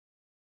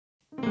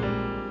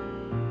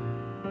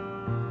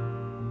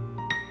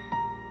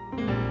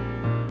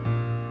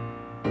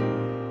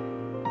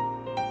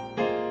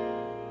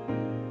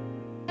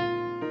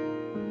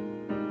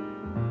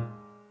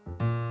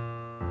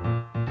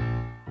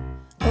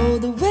Oh,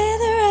 the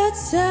weather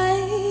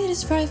outside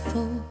is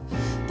frightful,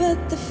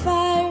 but the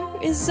fire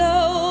is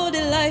so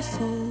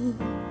delightful.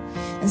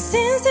 And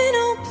since there's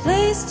no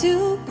place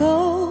to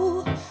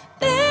go,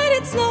 let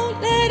it snow,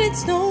 let it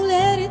snow,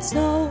 let it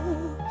snow.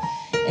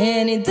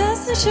 And it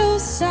doesn't show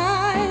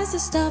signs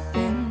of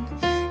stopping,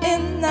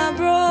 and I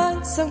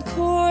brought some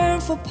corn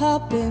for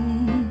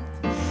popping.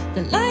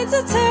 The lights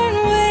are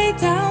turned way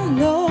down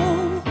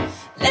low.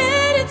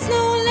 Let it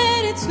snow,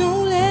 let it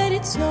snow, let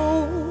it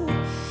snow.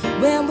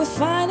 When we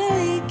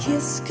finally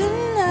kiss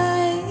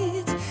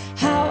goodnight,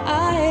 how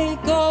I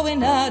hate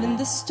going out in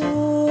the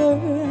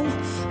storm.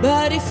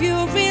 But if you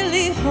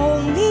really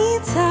hold me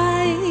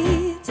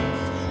tight,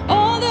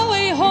 all the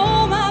way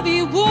home I'll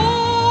be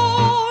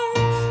warm.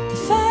 The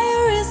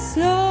fire is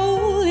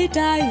slowly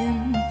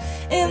dying,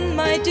 and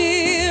my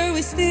dear,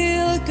 we're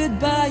still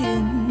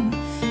goodbying.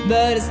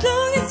 But as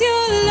long as you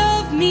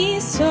love me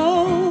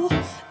so,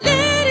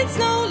 let it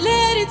snow,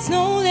 let it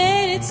snow,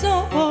 let it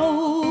snow.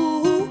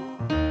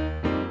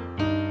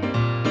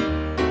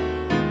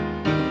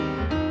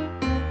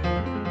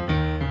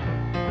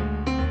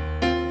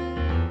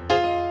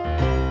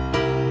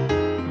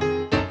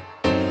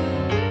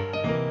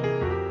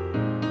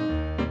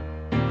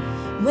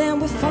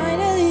 When we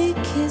finally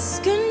kiss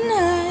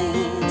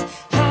goodnight,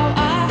 how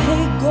I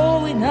hate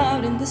going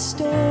out in the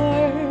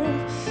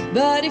storm.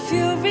 But if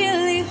you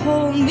really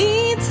hold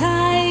me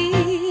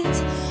tight,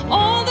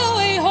 all the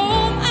way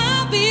home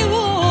I'll be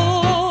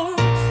warm.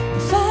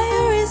 The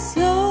fire is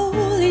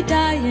slowly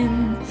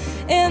dying,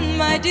 and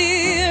my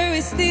dear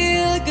is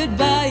still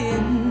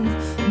goodbying.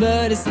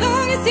 But as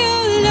long as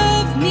you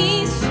love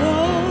me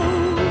so,